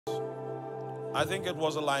I think it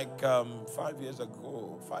was like 5 years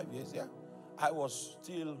ago, 5 years, yeah. I was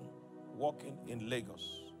still working in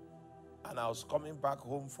Lagos. And I was coming back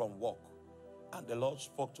home from work. And the Lord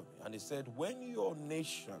spoke to me. And he said, when your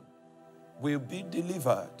nation will be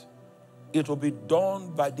delivered, it will be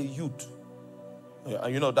done by the youth. Yeah,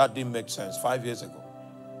 and you know that didn't make sense 5 years ago.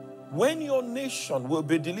 When your nation will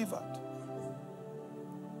be delivered,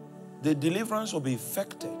 the deliverance will be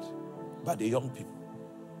effected by the young people.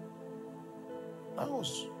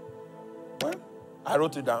 I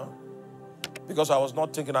wrote it down because I was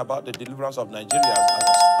not thinking about the deliverance of Nigeria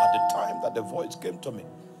at the time that the voice came to me.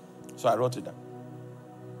 So I wrote it down.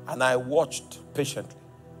 And I watched patiently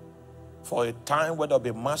for a time where there will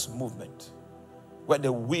be mass movement, where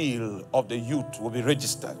the will of the youth will be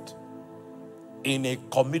registered in a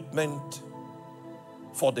commitment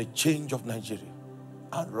for the change of Nigeria.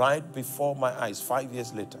 And right before my eyes, 5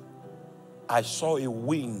 years later, I saw a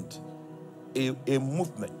wind, a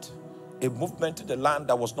movement in the land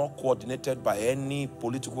that was not coordinated by any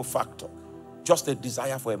political factor, just a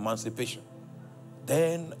desire for emancipation.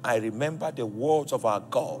 Then I remember the words of our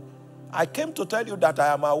God. I came to tell you that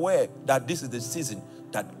I am aware that this is the season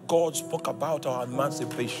that God spoke about our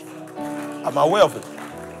emancipation. I'm aware of it.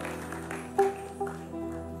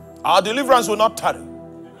 Our deliverance will not tarry.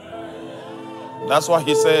 That's why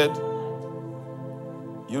he said,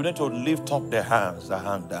 you need to lift up the hands that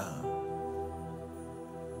hang down.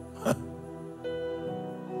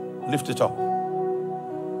 Lift it up.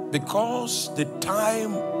 Because the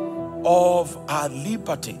time of our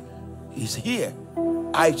liberty is here.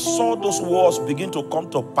 I saw those words begin to come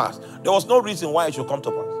to pass. There was no reason why it should come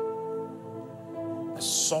to pass. The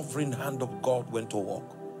sovereign hand of God went to work.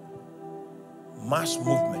 Mass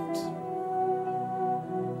movement.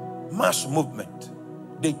 Mass movement.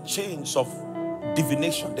 The chains of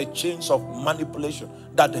divination, the chains of manipulation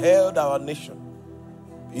that held our nation.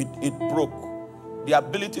 It broke. The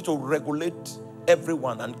ability to regulate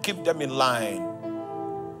everyone and keep them in line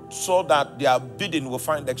so that their bidding will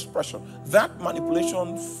find expression. That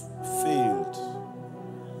manipulation failed.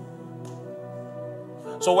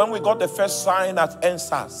 So when we got the first sign at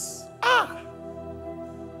EndSars,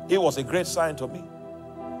 it was a great sign to me.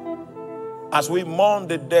 As we mourned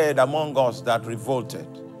the dead among us that revolted,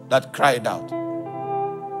 that cried out,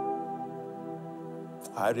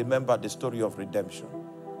 I remember the story of redemption.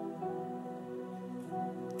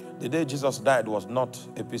 The day Jesus died was not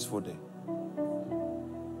a peaceful day.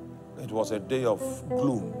 It was a day of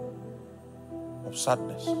gloom, of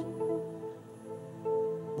sadness.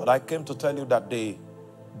 But I came to tell you that the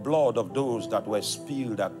blood of those that were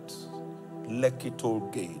spilled at Lekki Toll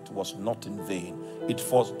Gate was not in vain. It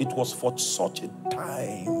was for such a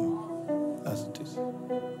time as it is.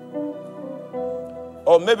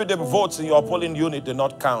 Or maybe the votes in your polling unit did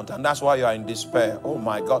not count, and that's why you are in despair. Oh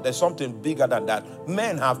my God, there's something bigger than that.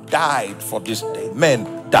 Men have died for this day.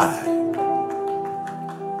 Men died.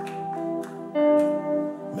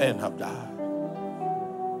 Men have died.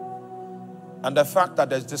 And the fact that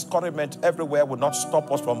there's discouragement everywhere will not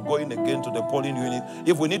stop us from going again to the polling unit.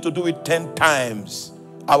 If we need to do it 10 times,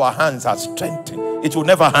 our hands are strengthened. It will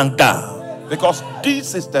never hang down. Because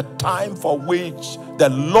this is the time for which the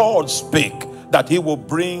Lord spake, that he will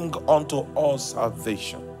bring unto us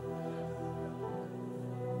salvation.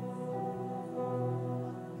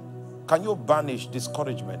 Can you banish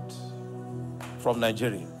discouragement from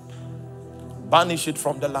Nigeria? Banish it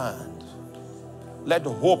from the land. Let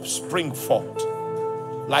hope spring forth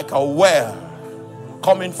like a well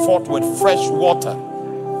coming forth with fresh water.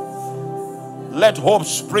 Let hope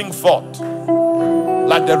spring forth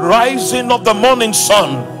like the rising of the morning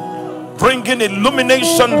sun, bringing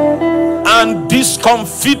illumination and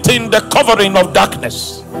discomfiting the covering of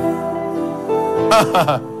darkness.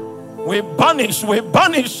 We banish, we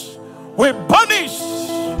banish, we banish.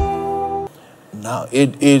 Now,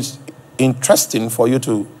 it is interesting for you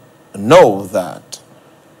to know that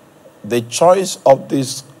the choice of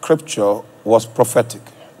this scripture was prophetic.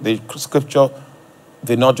 The scripture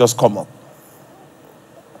did not just come up.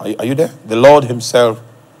 Are you there? The Lord himself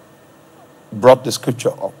brought the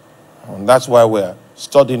scripture up. And that's why we're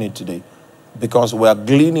studying it today. Because we are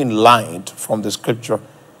gleaning light from the scripture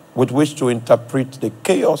with which to interpret the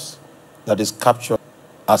chaos that is captured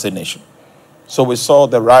as a nation. So we saw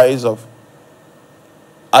the rise of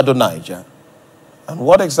Adonijah. And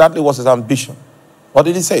what exactly was his ambition? What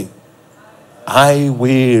did he say? I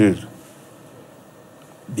will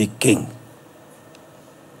be king.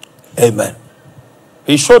 Amen.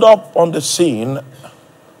 He showed up on the scene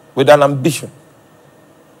with an ambition.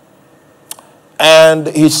 And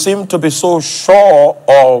he seemed to be so sure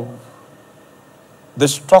of the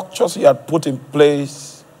structures he had put in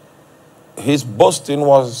place, his boasting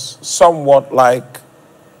was somewhat like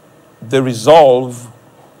the resolve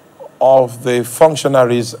of the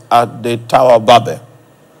functionaries at the Tower of Babel.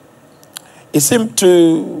 He seemed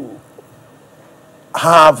to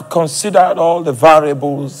have considered all the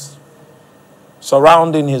variables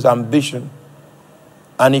surrounding his ambition,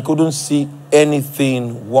 and he couldn't see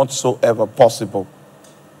anything whatsoever possible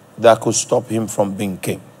that could stop him from being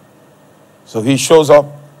king. So he shows up,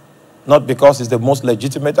 not because he's the most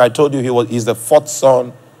legitimate. I told you he's the fourth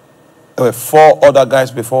son. There were 4 other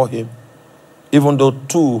guys before him, even though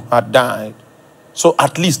 2 had died. So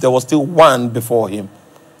at least there was still 1 before him.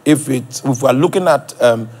 If we're looking at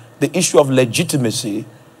the issue of legitimacy,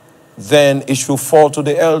 then it should fall to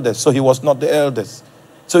the eldest. So he was not the eldest.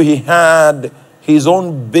 So he had his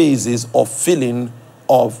own basis of feeling,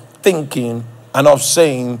 of thinking, and of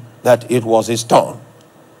saying that it was his turn.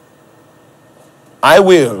 I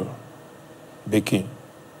will be king.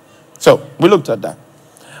 So we looked at that.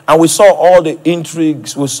 And we saw all the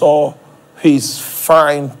intrigues. We saw his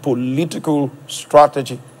fine political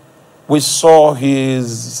strategy. We saw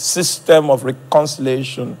his system of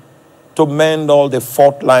reconciliation to mend all the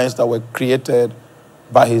fault lines that were created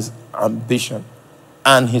by his ambition.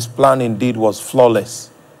 And his plan indeed was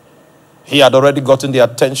flawless. He had already gotten the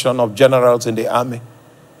attention of generals in the army.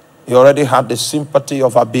 He already had the sympathy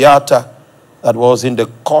of Abiathar that was in the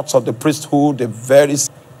courts of the priesthood,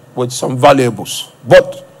 with some valuables.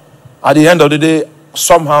 But at the end of the day,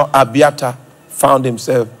 somehow Abiathar found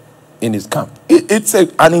himself in his camp. It's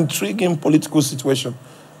an intriguing political situation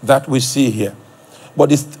that we see here. But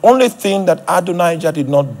the only thing that Adonijah did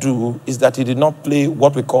not do is that he did not play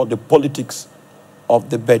what we call the politics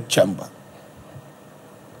of the bedchamber.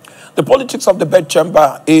 The politics of the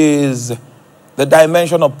bedchamber is the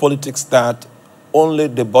dimension of politics that only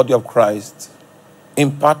the body of Christ,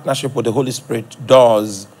 in partnership with the Holy Spirit,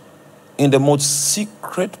 does in the most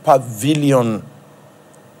secret pavilion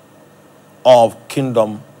of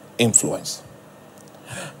kingdom influence.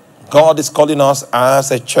 God is calling us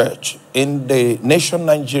as a church in the nation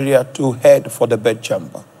Nigeria to head for the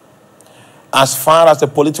bedchamber. As far as the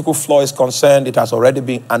political floor is concerned, it has already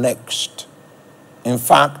been annexed. In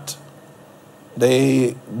fact,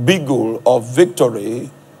 the bugle of victory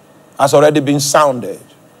has already been sounded.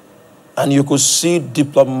 And you could see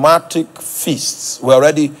diplomatic feasts were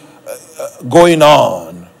already going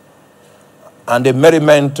on. And the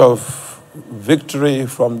merriment of victory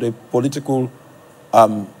from the political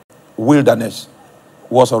wilderness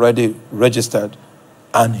was already registered.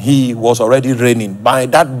 And he was already reigning. By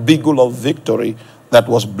that bugle of victory that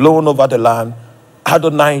was blown over the land,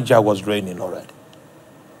 Adonijah was reigning already.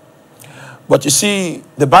 But you see,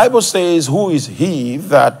 the Bible says, who is he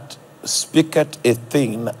that speaketh a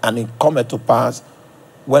thing and it cometh to pass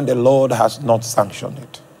when the Lord has not sanctioned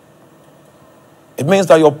it? It means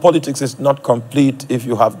that your politics is not complete if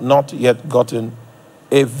you have not yet gotten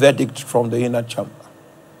a verdict from the inner chamber.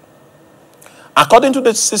 According to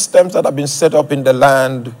the systems that have been set up in the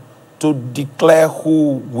land to declare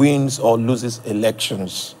who wins or loses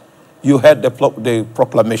elections, you heard the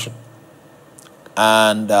proclamation.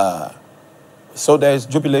 And so there is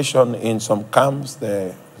jubilation in some camps,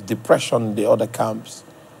 there's depression in the other camps.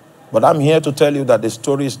 But I'm here to tell you that the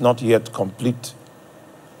story is not yet complete.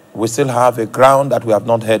 We still have a ground that we have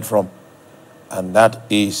not heard from, and that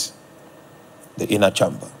is the inner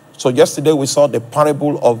chamber. So yesterday we saw the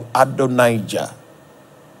parable of Adonijah.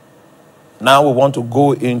 Now we want to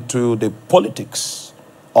go into the politics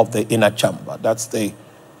of the inner chamber. That's the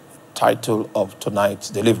title of tonight's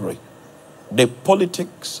delivery. The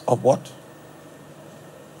politics of what?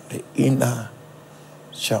 The inner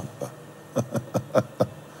chamber.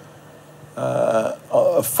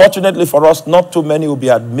 Fortunately for us, not too many will be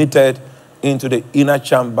admitted into the inner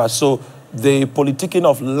chamber. So the politicking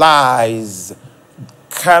of lies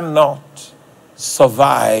cannot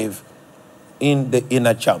survive in the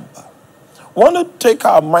inner chamber. We want to take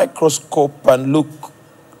our microscope and look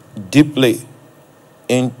deeply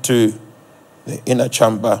into the inner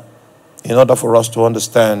chamber in order for us to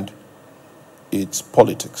understand its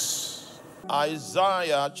politics.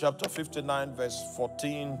 Isaiah chapter 59, verse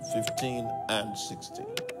 14, 15, and 16.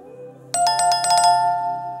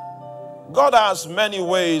 God has many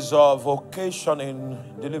ways of occasioning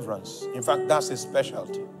deliverance. In fact, that's his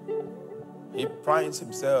specialty. He prides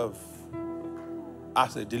himself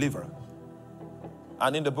as a deliverer.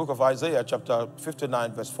 And in the book of Isaiah chapter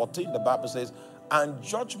 59, verse 14, the Bible says, and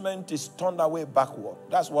judgment is turned away backward.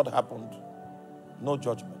 That's what happened. No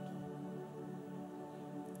judgment.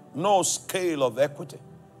 No scale of equity.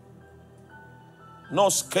 No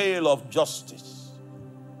scale of justice.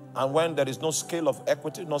 And when there is no scale of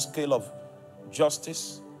equity, no scale of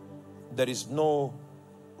justice, there is no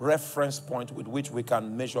reference point with which we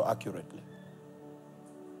can measure accurately.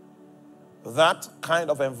 That kind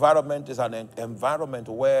of environment is an environment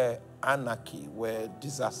where anarchy, where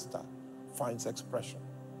disaster finds expression,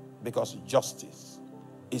 because justice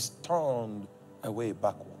is turned away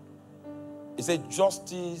backward. It said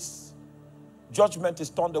judgment is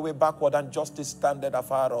turned away backward, and justice standeth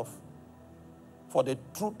afar off. For the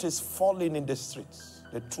truth is falling in the streets.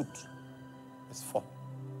 The truth is falling.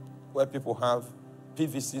 Where people have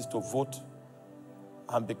PVCs to vote,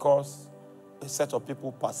 and because a set of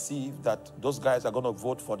people perceive that those guys are going to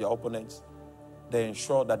vote for their opponents, they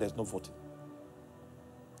ensure that there's no voting.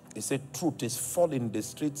 It said truth is falling in the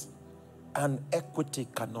streets, and equity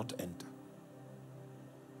cannot enter.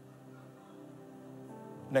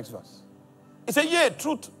 Next verse. It said, yea,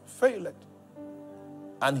 truth faileth.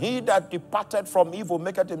 And he that departed from evil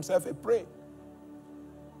maketh himself a prey.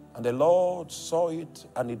 And the Lord saw it,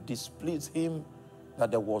 and it displeased him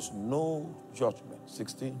that there was no judgment.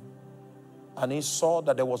 16. And he saw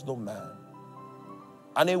that there was no man.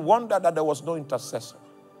 And he wondered that there was no intercessor.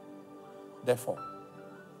 Therefore,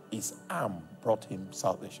 his arm brought him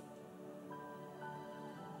salvation.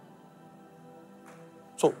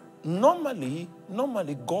 So, normally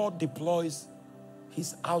God deploys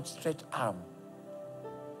his outstretched arm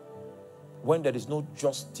when there is no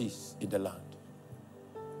justice in the land,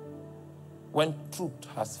 when truth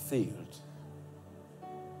has failed,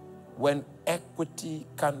 when equity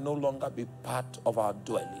can no longer be part of our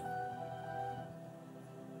dwelling,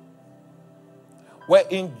 where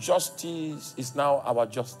injustice is now our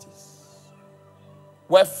justice,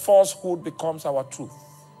 where falsehood becomes our truth.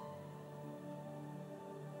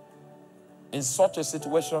 In such a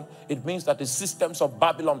situation, it means that the systems of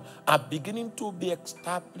Babylon are beginning to be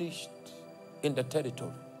established in the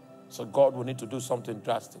territory. So God will need to do something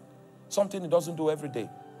drastic. Something he doesn't do every day.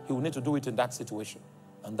 He will need to do it in that situation.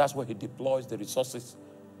 And that's where he deploys the resources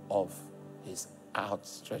of his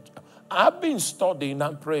outstretched arm. I've been studying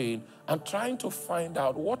and praying and trying to find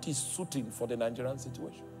out what is suiting for the Nigerian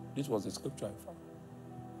situation. This was the scripture I found.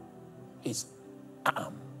 His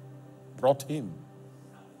arm brought him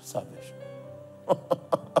salvation.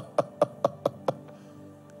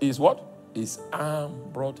 Is what? His arm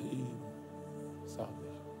brought him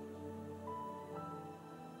salvation.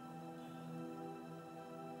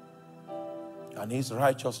 And his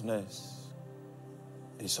righteousness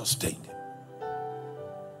is sustained him.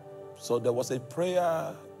 So there was a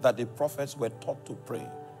prayer that the prophets were taught to pray.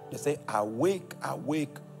 They say, awake,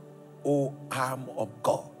 awake, O arm of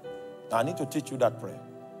God. Now I need to teach you that prayer.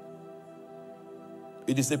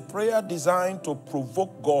 It is a prayer designed to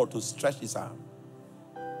provoke God to stretch his arm.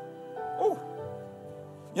 Oh,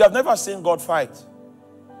 you have never seen God fight.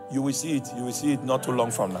 You will see it. You will see it not too long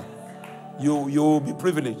from now. You will be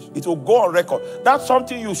privileged. It will go on record. That's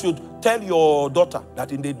something you should tell your daughter,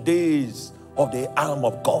 that in the days of the arm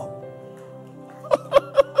of God.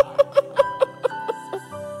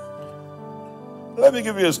 Let me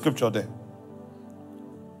give you a scripture there.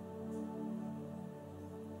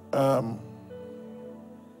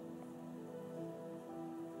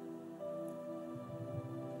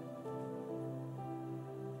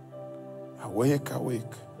 Awake, awake.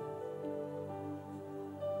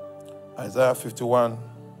 Isaiah 51.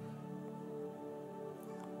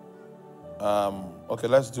 Okay,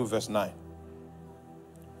 let's do verse 9.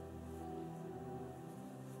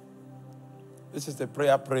 This is the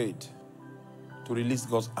prayer prayed to release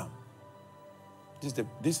God's arm.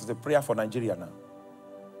 This is the prayer for Nigeria now.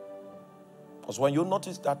 Because when you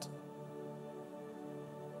notice that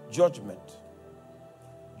judgment,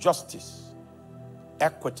 justice,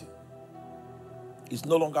 equity is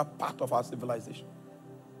no longer part of our civilization,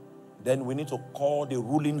 then we need to call the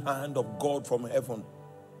ruling hand of God from heaven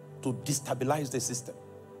to destabilize the system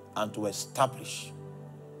and to establish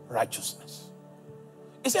righteousness.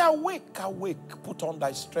 He said, awake, awake, put on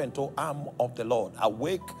thy strength, O arm of the Lord.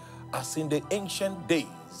 Awake as in the ancient days.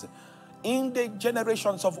 In the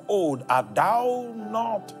generations of old, art thou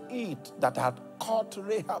not it that had caught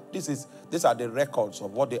Rahab? These are the records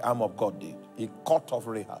of what the arm of God did. He caught off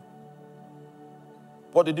Rahab.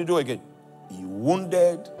 What did he do again? He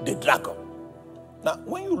wounded the dragon. Now,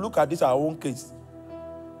 when you look at this, our own case,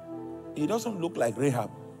 it doesn't look like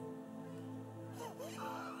Rahab.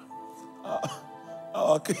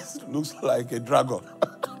 Our case looks like a dragon.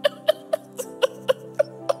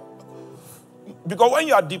 Because when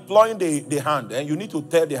you are deploying the hand, and you need to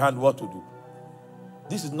tell the hand what to do.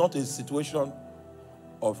 This is not a situation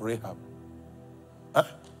of Rahab.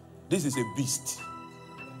 This is a beast.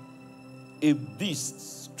 a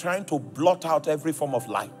beast trying to blot out every form of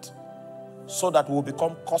light so that we will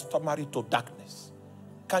become customary to darkness.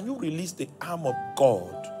 Can you release the arm of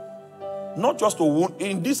God? Not just to wound,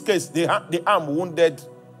 in this case, the arm wounded.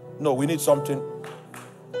 No, we need something.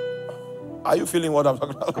 Are you feeling what I'm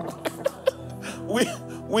talking about?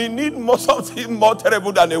 we need something more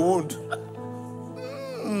terrible than a wound.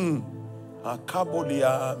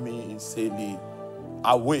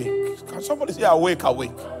 Awake. Can somebody say awake,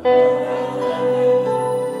 awake?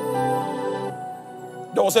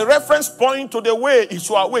 There was a reference point to the way it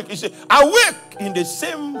should awake. He said, awake in the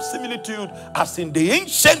same similitude as in the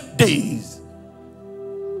ancient days,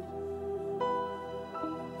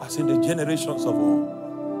 as in the generations of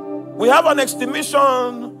old. We have an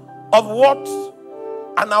estimation of what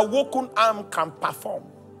an awoken arm can perform.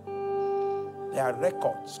 There are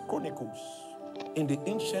records, chronicles, in the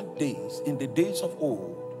ancient days, in the days of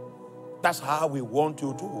old. That's how we want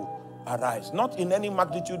you to arise. Not in any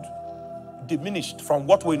magnitude diminished from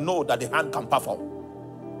what we know that the hand can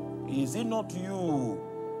perform. Is it not you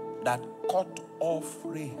that cut off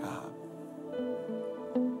Rahab?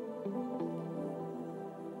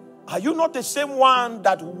 Are you not the same one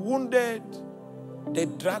that wounded the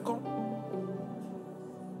dragon?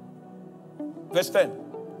 Verse 10.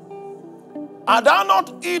 Art thou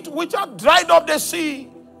not it which hath dried up the sea?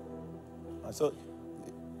 And so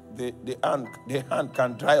the hand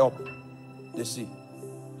can dry up the sea.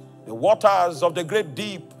 The waters of the great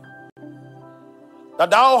deep,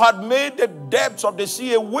 that thou had made the depths of the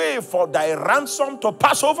sea a way for thy ransom to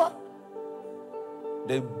pass over.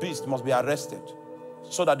 The beast must be arrested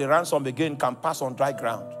so that the ransom again can pass on dry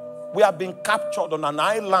ground. We have been captured on an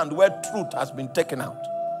island where truth has been taken out.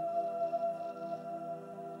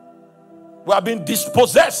 We have been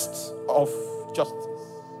dispossessed of justice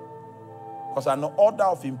because an order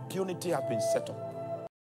of impunity has been set up.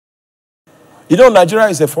 You know, Nigeria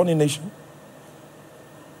is a funny nation.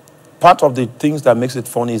 Part of the things that makes it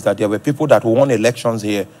funny is that there were people that won elections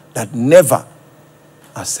here that never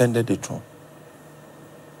ascended the throne.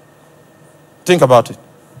 Think about it.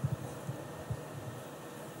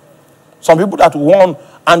 Some people that won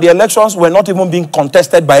and the elections were not even being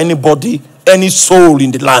contested by anybody, any soul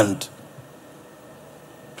in the land.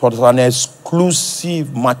 It was an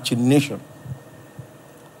exclusive machination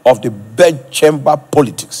of the bedchamber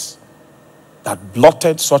politics that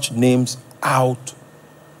blotted such names out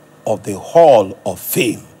of the hall of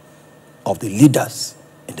fame of the leaders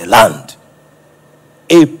in the land.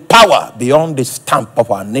 A power beyond the stamp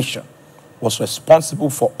of our nation was responsible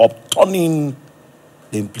for upturning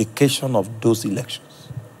the implication of those elections.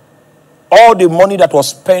 All the money that was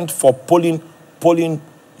spent for polling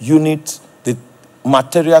units, the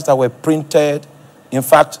materials that were printed, in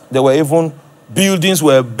fact, there were even buildings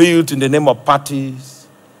were built in the name of parties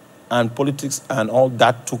and politics, and all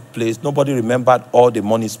that took place. Nobody remembered all the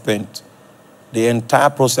money spent. The entire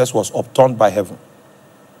process was upturned by heaven.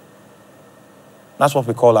 That's what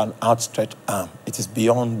we call an outstretched arm. It is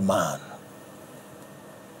beyond man.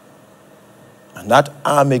 And that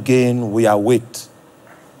arm again we await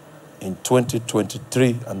in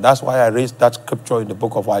 2023. And that's why I raised that scripture in the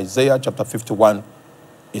book of Isaiah chapter 51.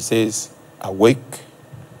 It says, awake,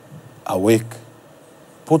 awake,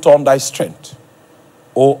 put on thy strength,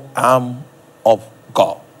 O arm of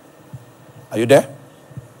God. Are you there?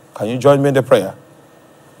 Can you join me in the prayer?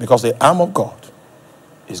 Because the arm of God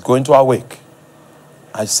is going to awake.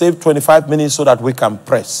 I saved 25 minutes so that we can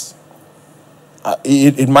press.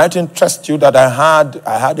 It might interest you that I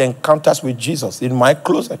had encounters with Jesus in my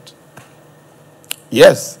closet.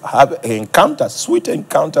 Yes, I have encounters, sweet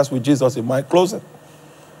encounters with Jesus in my closet.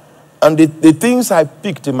 And the things I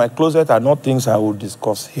picked in my closet are not things I will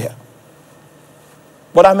discuss here.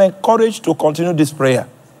 But I'm encouraged to continue this prayer.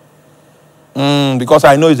 Because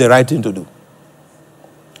I know it's the right thing to do.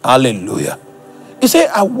 Hallelujah. He said,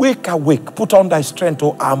 awake, awake, put on thy strength,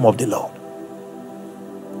 O arm of the Lord.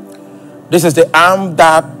 This is the arm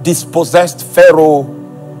that dispossessed Pharaoh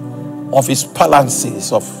of his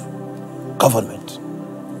palaces of government,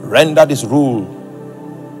 rendered his rule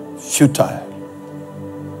futile.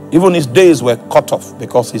 Even his days were cut off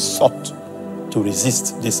because he sought to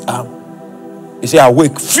resist this arm. He said,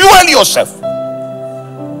 awake, fuel yourself.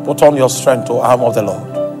 Put on your strength, O arm of the Lord.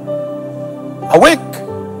 Awake,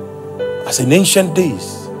 as in ancient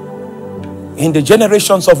days, in the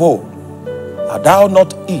generations of old, art thou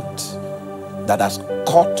not it that has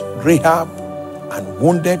caught Rahab and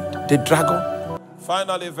wounded the dragon?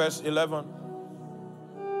 Finally, verse 11.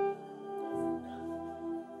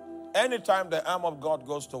 Anytime the arm of God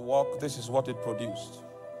goes to work, this is what it produced.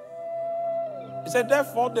 He said,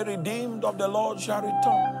 therefore the redeemed of the Lord shall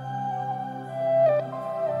return.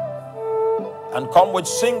 and come with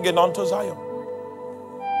singing unto Zion.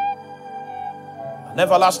 An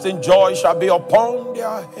everlasting joy shall be upon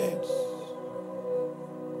their heads,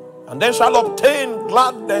 and they shall obtain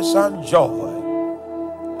gladness and joy,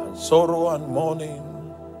 and sorrow and mourning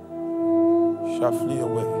shall flee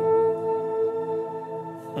away.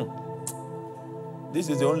 This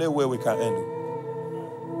is the only way we can end it.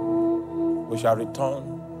 We shall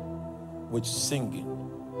return with singing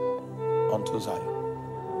unto Zion.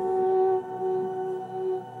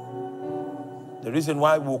 The reason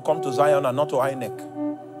why we will come to Zion and not to INEC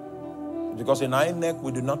is because in INEC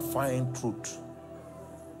we do not find truth.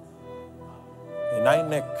 In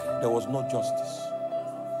INEC there was no justice.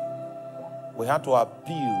 We had to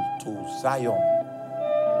appeal to Zion.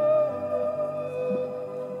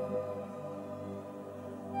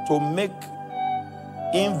 To make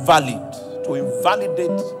invalid, to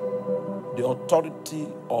invalidate the authority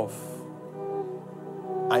of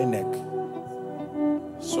INEC,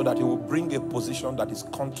 so that he will bring a position that is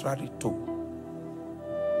contrary to,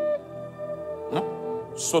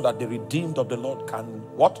 so that the redeemed of the Lord can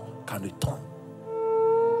what? Can return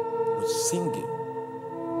with singing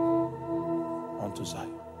unto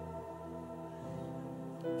Zion.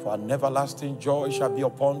 For an everlasting joy shall be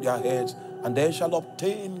upon their heads, and they shall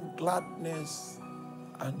obtain gladness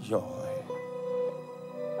and joy,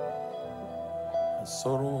 and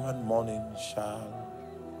sorrow and mourning shall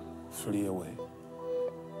flee away.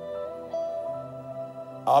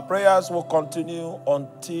 Our prayers will continue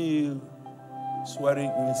until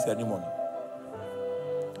swearing-in ceremony.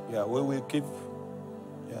 Yeah, we will keep.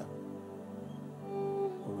 Yeah,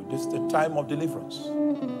 this is the time of deliverance.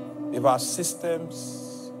 If our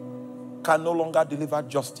systems can no longer deliver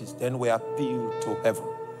justice, then we appeal to heaven.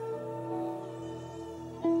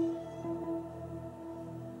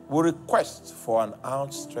 We request for an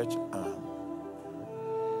outstretched arm.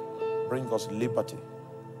 Bring us liberty.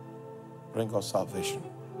 Bring us salvation.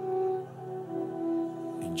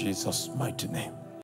 In Jesus' mighty name.